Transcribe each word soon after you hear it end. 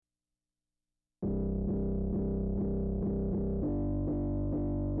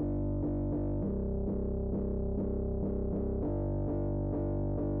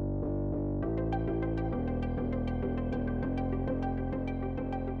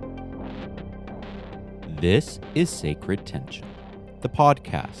This is Sacred Tension, the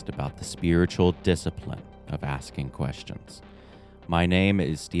podcast about the spiritual discipline of asking questions. My name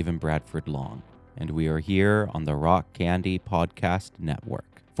is Stephen Bradford Long, and we are here on the Rock Candy Podcast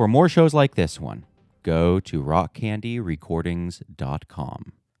Network. For more shows like this one, go to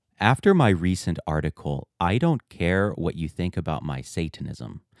rockcandyrecordings.com. After my recent article, I Don't Care What You Think About My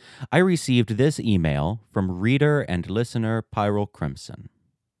Satanism, I received this email from reader and listener Pyrrol Crimson.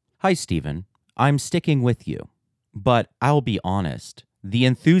 Hi, Stephen. I'm sticking with you, but I'll be honest, the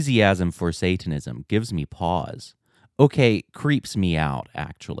enthusiasm for Satanism gives me pause. Okay, creeps me out,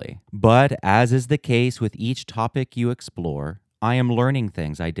 actually. But as is the case with each topic you explore, I am learning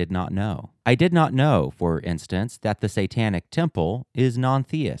things I did not know. I did not know, for instance, that the Satanic Temple is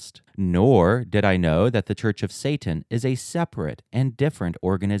non-theist, nor did I know that the Church of Satan is a separate and different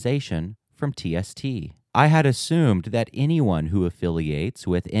organization from TST. I had assumed that anyone who affiliates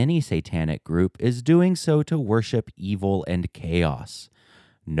with any satanic group is doing so to worship evil and chaos.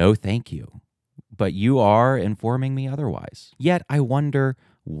 No, thank you. But you are informing me otherwise. Yet I wonder,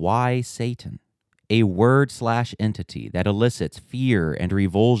 why Satan? A word/entity that elicits fear and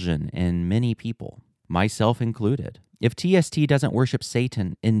revulsion in many people, myself included. If TST doesn't worship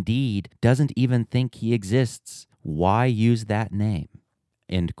Satan, indeed doesn't even think he exists, why use that name?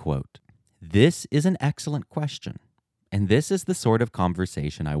 End quote. This is an excellent question, and this is the sort of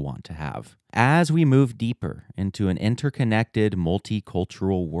conversation I want to have. As we move deeper into an interconnected,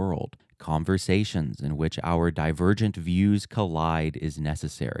 multicultural world, conversations in which our divergent views collide is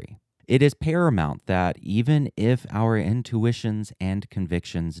necessary. It is paramount that even if our intuitions and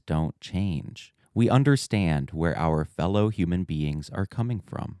convictions don't change, we understand where our fellow human beings are coming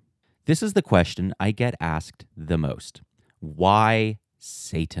from. This is the question I get asked the most. Why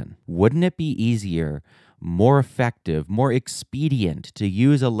Satan? Wouldn't it be easier, more effective, more expedient to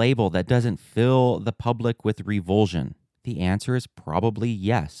use a label that doesn't fill the public with revulsion? The answer is probably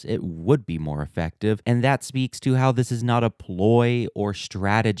yes, it would be more effective, and that speaks to how this is not a ploy or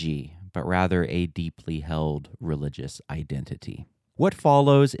strategy, but rather a deeply held religious identity. What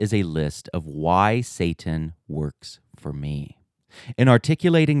follows is a list of why Satan works for me. In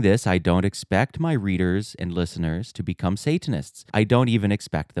articulating this, I don't expect my readers and listeners to become Satanists. I don't even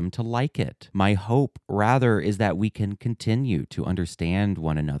expect them to like it. My hope, rather, is that we can continue to understand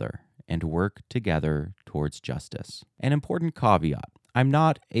one another and work together towards justice. An important caveat: I'm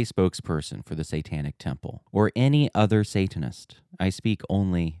not a spokesperson for the Satanic Temple or any other Satanist. I speak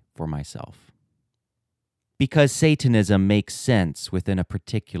only for myself. Because Satanism makes sense within a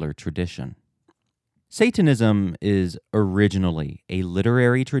particular tradition. Satanism is originally a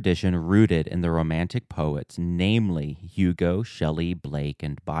literary tradition rooted in the Romantic poets, namely Hugo, Shelley, Blake,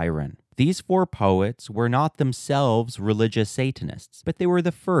 and Byron. These four poets were not themselves religious Satanists, but they were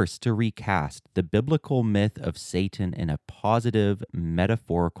the first to recast the biblical myth of Satan in a positive,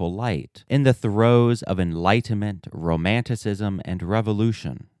 metaphorical light. In the throes of Enlightenment, Romanticism, and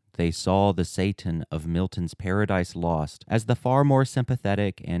Revolution, they saw the Satan of Milton's Paradise Lost as the far more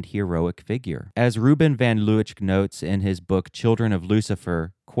sympathetic and heroic figure. As Ruben van Luijk notes in his book Children of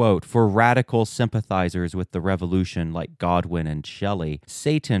Lucifer, quote, "For radical sympathizers with the revolution like Godwin and Shelley,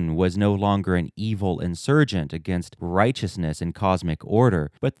 Satan was no longer an evil insurgent against righteousness and cosmic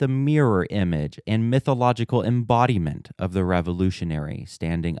order, but the mirror image and mythological embodiment of the revolutionary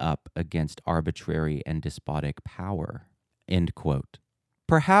standing up against arbitrary and despotic power." End quote.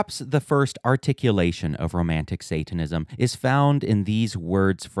 Perhaps the first articulation of Romantic Satanism is found in these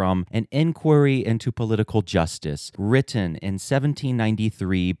words from An Inquiry into Political Justice, written in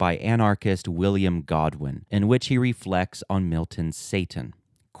 1793 by anarchist William Godwin, in which he reflects on Milton's Satan.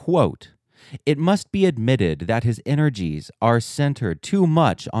 Quote, "It must be admitted that his energies are centered too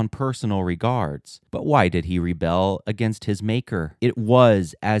much on personal regards. But why did he rebel against his Maker? It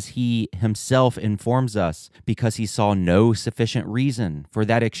was, as he himself informs us, because he saw no sufficient reason for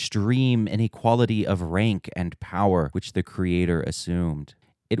that extreme inequality of rank and power which the Creator assumed.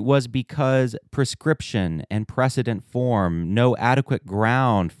 It was because prescription and precedent form no adequate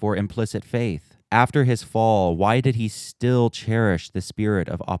ground for implicit faith. After his fall, why did he still cherish the spirit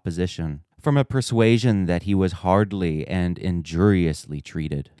of opposition? From a persuasion that he was hardly and injuriously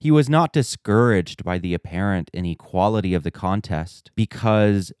treated. He was not discouraged by the apparent inequality of the contest,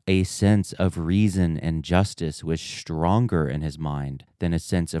 because a sense of reason and justice was stronger in his mind than a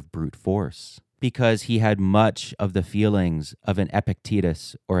sense of brute force. Because he had much of the feelings of an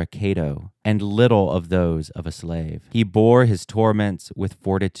Epictetus or a Cato, and little of those of a slave. He bore his torments with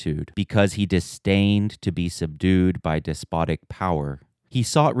fortitude, because he disdained to be subdued by despotic power. He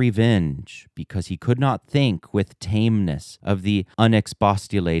sought revenge because he could not think with tameness of the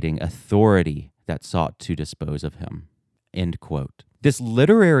unexpostulating authority that sought to dispose of him. End quote. This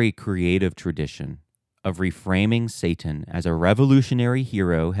literary creative tradition of reframing Satan as a revolutionary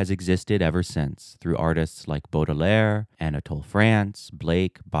hero has existed ever since through artists like Baudelaire, Anatole France,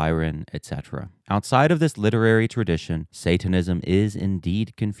 Blake, Byron, etc. Outside of this literary tradition, Satanism is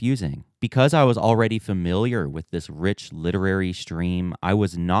indeed confusing. Because I was already familiar with this rich literary stream, I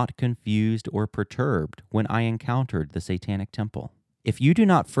was not confused or perturbed when I encountered the Satanic Temple. If you do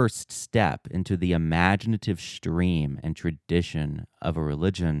not first step into the imaginative stream and tradition of a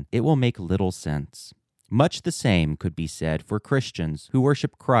religion, it will make little sense. Much the same could be said for Christians who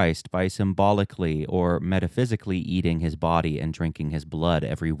worship Christ by symbolically or metaphysically eating his body and drinking his blood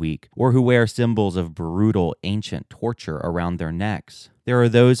every week, or who wear symbols of brutal, ancient torture around their necks. There are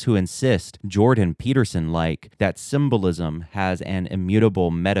those who insist, Jordan Peterson-like, that symbolism has an immutable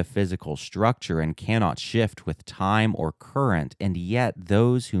metaphysical structure and cannot shift with time or current, and yet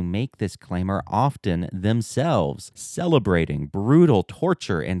those who make this claim are often themselves celebrating brutal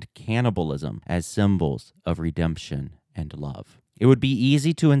torture and cannibalism as symbols of redemption and love. It would be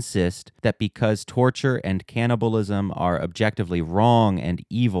easy to insist that because torture and cannibalism are objectively wrong and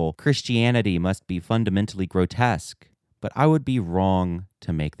evil, Christianity must be fundamentally grotesque. But I would be wrong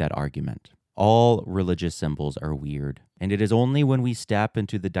to make that argument. All religious symbols are weird, and it is only when we step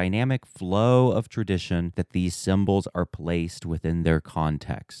into the dynamic flow of tradition that these symbols are placed within their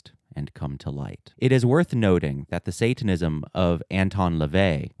context and come to light. It is worth noting that the Satanism of Anton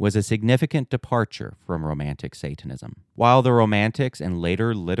LaVey was a significant departure from Romantic Satanism. While the Romantics and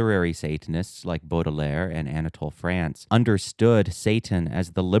later literary Satanists like Baudelaire and Anatole France understood Satan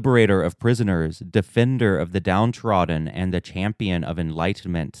as the liberator of prisoners, defender of the downtrodden, and the champion of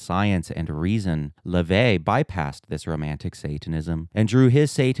enlightenment, science, and reason, LaVey bypassed this Romantic Satanism and drew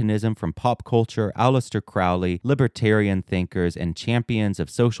his Satanism from pop culture, Aleister Crowley, libertarian thinkers, and champions of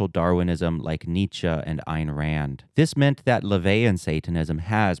social Darwinism like Nietzsche and Ayn Rand. This meant that LaVeyan Satanism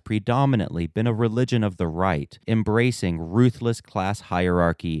has predominantly been a religion of the right, embracing ruthless class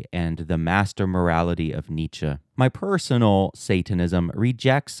hierarchy and the master morality of Nietzsche. My personal Satanism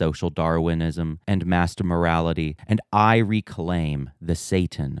rejects social Darwinism and master morality, and I reclaim the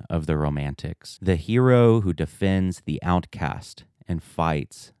Satan of the Romantics, the hero who defends the outcast and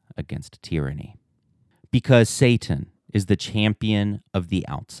fights against tyranny. Because Satan is the champion of the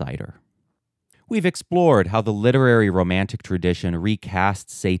outsider. We've explored how the literary Romantic tradition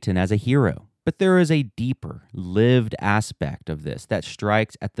recasts Satan as a hero, but there is a deeper, lived aspect of this that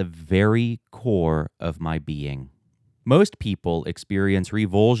strikes at the very core of my being. Most people experience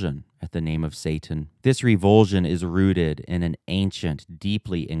revulsion at the name of Satan. This revulsion is rooted in an ancient,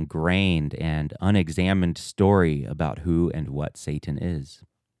 deeply ingrained, and unexamined story about who and what Satan is.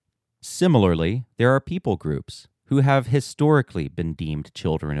 Similarly, there are people groups who have historically been deemed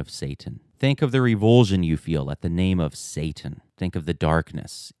children of Satan. Think of the revulsion you feel at the name of Satan. Think of the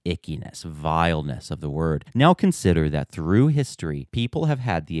darkness, ickiness, vileness of the word. Now consider that through history, people have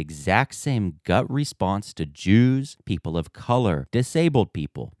had the exact same gut response to Jews, people of color, disabled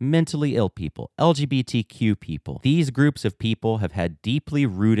people, mentally ill people, LGBTQ people. These groups of people have had deeply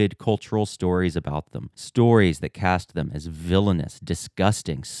rooted cultural stories about them, stories that cast them as villainous,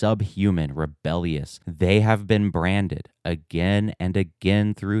 disgusting, subhuman, rebellious. They have been branded again and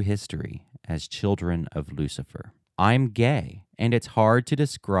again through history as children of Lucifer. I'm gay, and it's hard to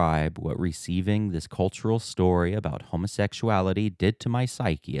describe what receiving this cultural story about homosexuality did to my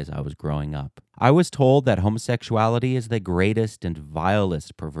psyche as I was growing up. I was told that homosexuality is the greatest and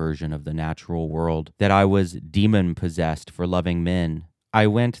vilest perversion of the natural world, that I was demon-possessed for loving men. I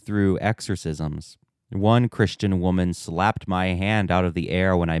went through exorcisms. One Christian woman slapped my hand out of the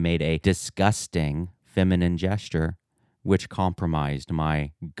air when I made a disgusting feminine gesture, which compromised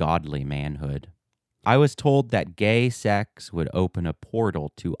my godly manhood. I was told that gay sex would open a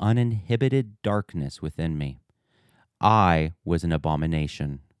portal to uninhibited darkness within me. I was an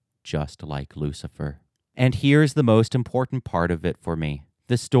abomination, just like Lucifer. And here's the most important part of it for me.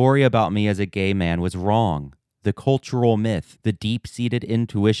 The story about me as a gay man was wrong. The cultural myth, the deep-seated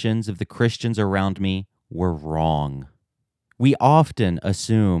intuitions of the Christians around me were wrong. We often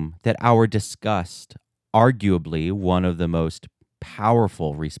assume that our disgust, arguably one of the most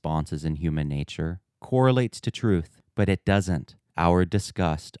powerful responses in human nature, correlates to truth, but it doesn't. Our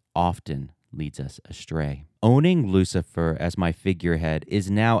disgust often leads us astray. Owning Lucifer as my figurehead is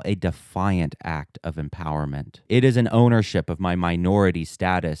now a defiant act of empowerment. It is an ownership of my minority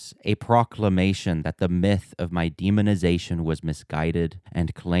status, a proclamation that the myth of my demonization was misguided,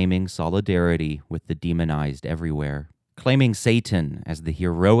 and claiming solidarity with the demonized everywhere. Claiming Satan as the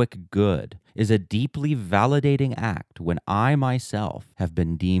heroic good is a deeply validating act when I myself have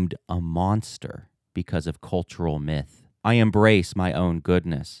been deemed a monster because of cultural myth. I embrace my own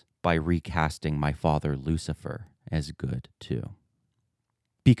goodness by recasting my father Lucifer as good too.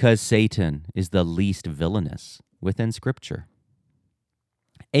 Because Satan is the least villainous within Scripture.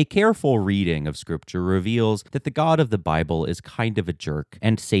 A careful reading of Scripture reveals that the God of the Bible is kind of a jerk,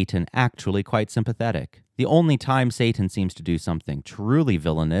 and Satan actually quite sympathetic. The only time Satan seems to do something truly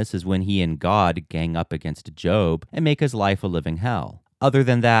villainous is when he and God gang up against Job and make his life a living hell. Other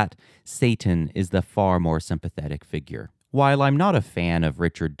than that, Satan is the far more sympathetic figure. While I'm not a fan of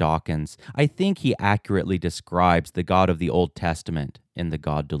Richard Dawkins, I think he accurately describes the God of the Old Testament in The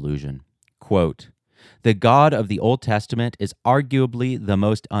God Delusion. Quote, "The God of the Old Testament is arguably the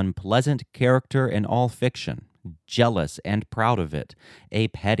most unpleasant character in all fiction, jealous and proud of it, a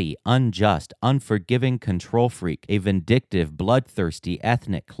petty, unjust, unforgiving control freak, a vindictive, bloodthirsty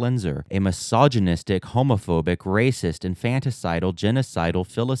ethnic cleanser, a misogynistic, homophobic, racist, infanticidal, genocidal,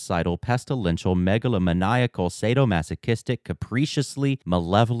 filicidal, pestilential, megalomaniacal, sadomasochistic, capriciously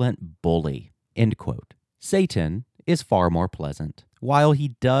malevolent bully." End quote. Satan is far more pleasant. While he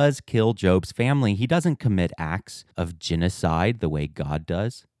does kill Job's family, he doesn't commit acts of genocide the way God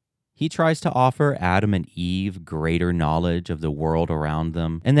does. He tries to offer Adam and Eve greater knowledge of the world around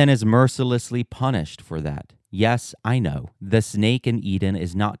them, and then is mercilessly punished for that. Yes, I know, the snake in Eden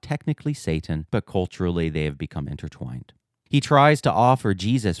is not technically Satan, but culturally they have become intertwined. He tries to offer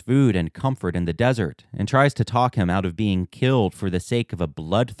Jesus food and comfort in the desert, and tries to talk him out of being killed for the sake of a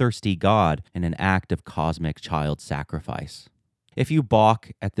bloodthirsty God in an act of cosmic child sacrifice. If you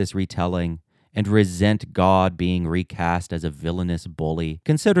balk at this retelling and resent God being recast as a villainous bully,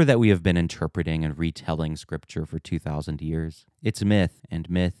 consider that we have been interpreting and retelling Scripture for 2,000 years. It's myth, and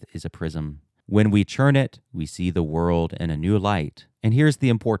myth is a prism. When we churn it, we see the world in a new light. And here's the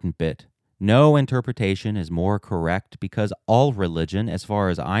important bit. No interpretation is more correct because all religion, as far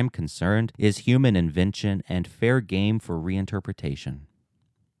as I'm concerned, is human invention and fair game for reinterpretation.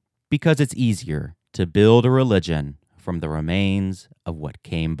 Because it's easier to build a religion from the remains of what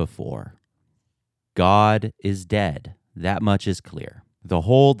came before. God is dead. That much is clear. The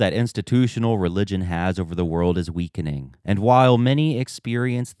hold that institutional religion has over the world is weakening, and while many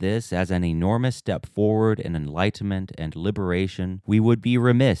experience this as an enormous step forward in enlightenment and liberation, we would be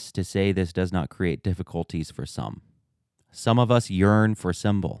remiss to say this does not create difficulties for some. Some of us yearn for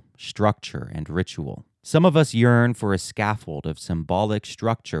symbol, structure, and ritual. Some of us yearn for a scaffold of symbolic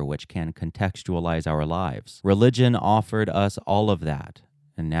structure which can contextualize our lives. Religion offered us all of that.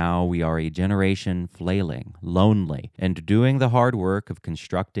 And now we are a generation flailing, lonely, and doing the hard work of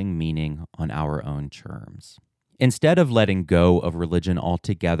constructing meaning on our own terms. Instead of letting go of religion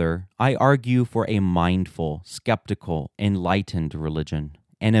altogether, I argue for a mindful, skeptical, enlightened religion,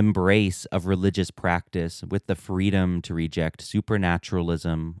 an embrace of religious practice with the freedom to reject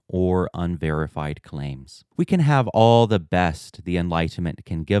supernaturalism or unverified claims. We can have all the best the Enlightenment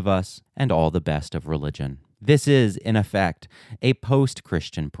can give us and all the best of religion. This is, in effect, a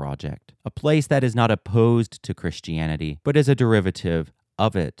post-Christian project, a place that is not opposed to Christianity, but is a derivative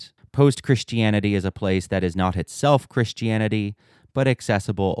of it. Post-Christianity is a place that is not itself Christianity, but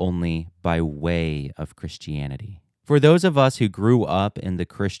accessible only by way of Christianity. For those of us who grew up in the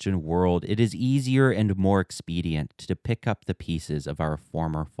Christian world, it is easier and more expedient to pick up the pieces of our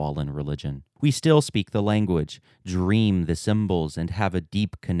former fallen religion. We still speak the language, dream the symbols, and have a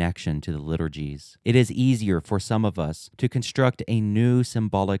deep connection to the liturgies. It is easier for some of us to construct a new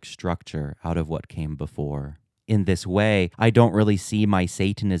symbolic structure out of what came before. In this way, I don't really see my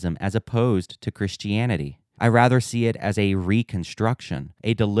Satanism as opposed to Christianity. I rather see it as a reconstruction,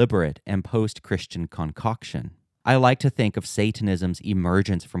 a deliberate and post-Christian concoction. I like to think of Satanism's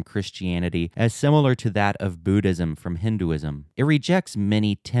emergence from Christianity as similar to that of Buddhism from Hinduism. It rejects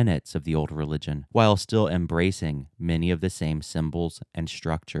many tenets of the old religion, while still embracing many of the same symbols and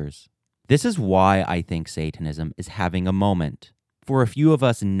structures. This is why I think Satanism is having a moment. For a few of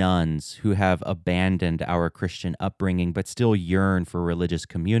us nuns who have abandoned our Christian upbringing but still yearn for religious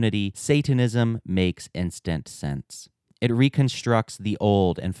community, Satanism makes instant sense. It reconstructs the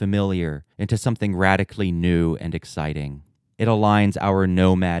old and familiar into something radically new and exciting. It aligns our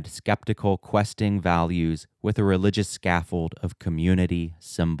nomad, skeptical, questing values with a religious scaffold of community,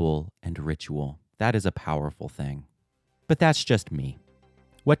 symbol, and ritual. That is a powerful thing. But that's just me.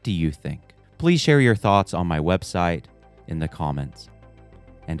 What do you think? Please share your thoughts on my website, in the comments.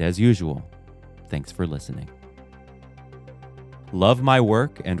 And as usual, thanks for listening. Love my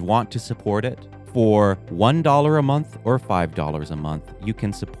work and want to support it? For $1 a month or $5 a month, you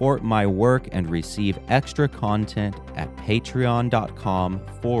can support my work and receive extra content at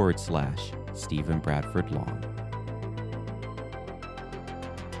patreon.com/Stephen Bradford Long.